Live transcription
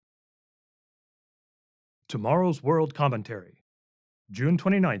Tomorrow's World Commentary, June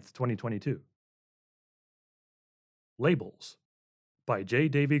 29th, 2022. Labels by J.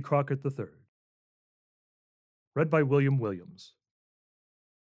 Davy Crockett III. Read by William Williams.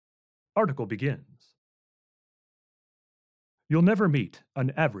 Article begins. You'll never meet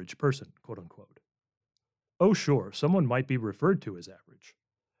an average person, quote unquote. Oh, sure, someone might be referred to as average,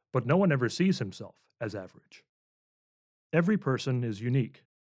 but no one ever sees himself as average. Every person is unique.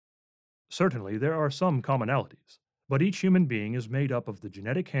 Certainly, there are some commonalities, but each human being is made up of the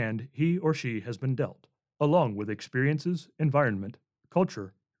genetic hand he or she has been dealt, along with experiences, environment,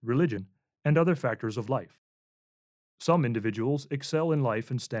 culture, religion, and other factors of life. Some individuals excel in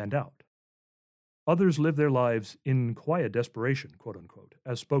life and stand out. Others live their lives in quiet desperation, quote unquote,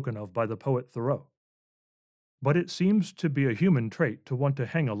 as spoken of by the poet Thoreau. But it seems to be a human trait to want to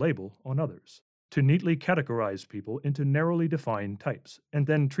hang a label on others, to neatly categorize people into narrowly defined types, and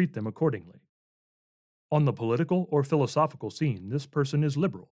then treat them accordingly. On the political or philosophical scene, this person is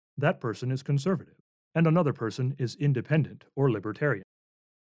liberal, that person is conservative, and another person is independent or libertarian.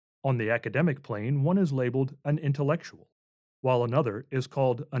 On the academic plane, one is labeled an intellectual, while another is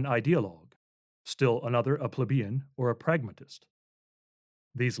called an ideologue, still another a plebeian or a pragmatist.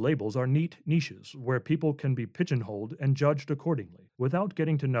 These labels are neat niches where people can be pigeonholed and judged accordingly without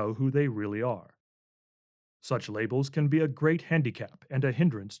getting to know who they really are. Such labels can be a great handicap and a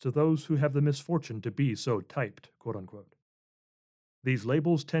hindrance to those who have the misfortune to be so typed, quote unquote. These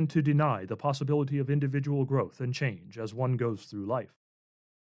labels tend to deny the possibility of individual growth and change as one goes through life.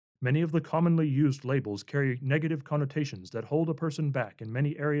 Many of the commonly used labels carry negative connotations that hold a person back in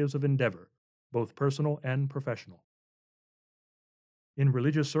many areas of endeavor, both personal and professional. In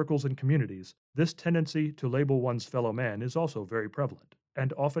religious circles and communities, this tendency to label one's fellow man is also very prevalent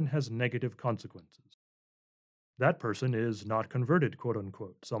and often has negative consequences. That person is not converted, quote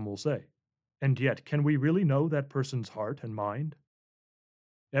unquote, some will say. And yet, can we really know that person's heart and mind?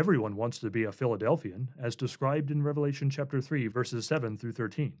 Everyone wants to be a Philadelphian, as described in Revelation chapter 3, verses 7 through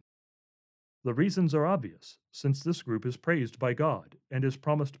 13. The reasons are obvious, since this group is praised by God and is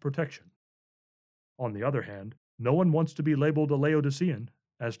promised protection. On the other hand, no one wants to be labeled a Laodicean,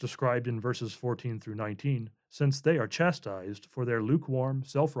 as described in verses 14 through 19, since they are chastised for their lukewarm,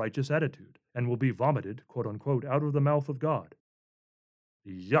 self-righteous attitude, and will be vomited, quote unquote, out of the mouth of God.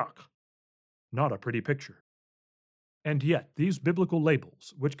 Yuck! Not a pretty picture. And yet, these biblical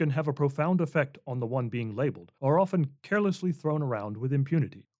labels, which can have a profound effect on the one being labeled, are often carelessly thrown around with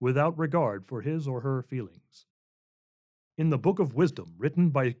impunity, without regard for his or her feelings. In the Book of Wisdom, written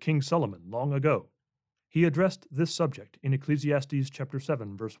by King Solomon long ago, he addressed this subject in Ecclesiastes chapter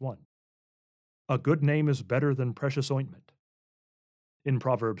 7, verse 1. A good name is better than precious ointment. In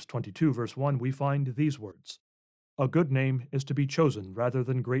Proverbs 22, verse 1, we find these words, a good name is to be chosen rather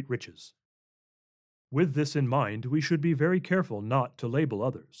than great riches. With this in mind, we should be very careful not to label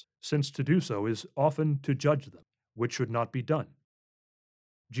others, since to do so is often to judge them, which should not be done.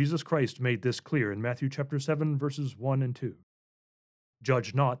 Jesus Christ made this clear in Matthew chapter 7, verses 1 and 2.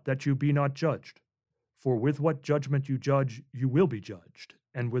 Judge not that you be not judged. For with what judgment you judge, you will be judged,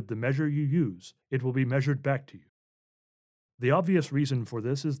 and with the measure you use, it will be measured back to you. The obvious reason for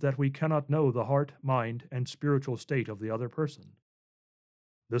this is that we cannot know the heart, mind, and spiritual state of the other person.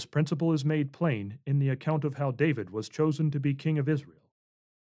 This principle is made plain in the account of how David was chosen to be king of Israel.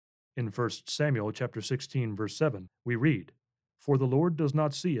 In 1 Samuel chapter 16, verse 7, we read, For the Lord does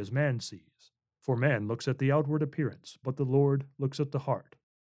not see as man sees, for man looks at the outward appearance, but the Lord looks at the heart.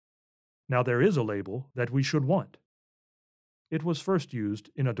 Now there is a label that we should want. It was first used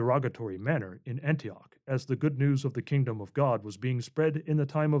in a derogatory manner in Antioch as the good news of the kingdom of God was being spread in the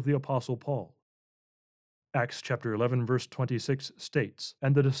time of the Apostle Paul. Acts chapter 11 verse 26 states,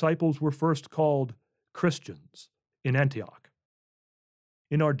 And the disciples were first called Christians in Antioch.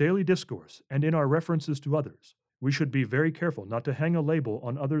 In our daily discourse and in our references to others, we should be very careful not to hang a label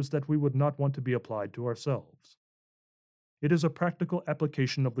on others that we would not want to be applied to ourselves. It is a practical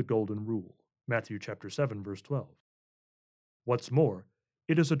application of the Golden Rule, Matthew chapter 7, verse 12. What's more,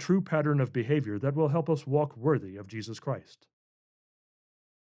 it is a true pattern of behavior that will help us walk worthy of Jesus Christ.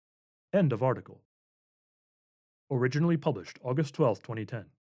 End of article. Originally published August 12, 2010.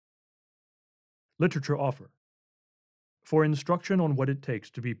 Literature offer. For instruction on what it takes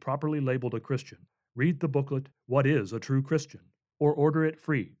to be properly labeled a Christian, read the booklet, What is a True Christian? Or order it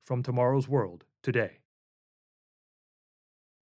free from Tomorrow's World today.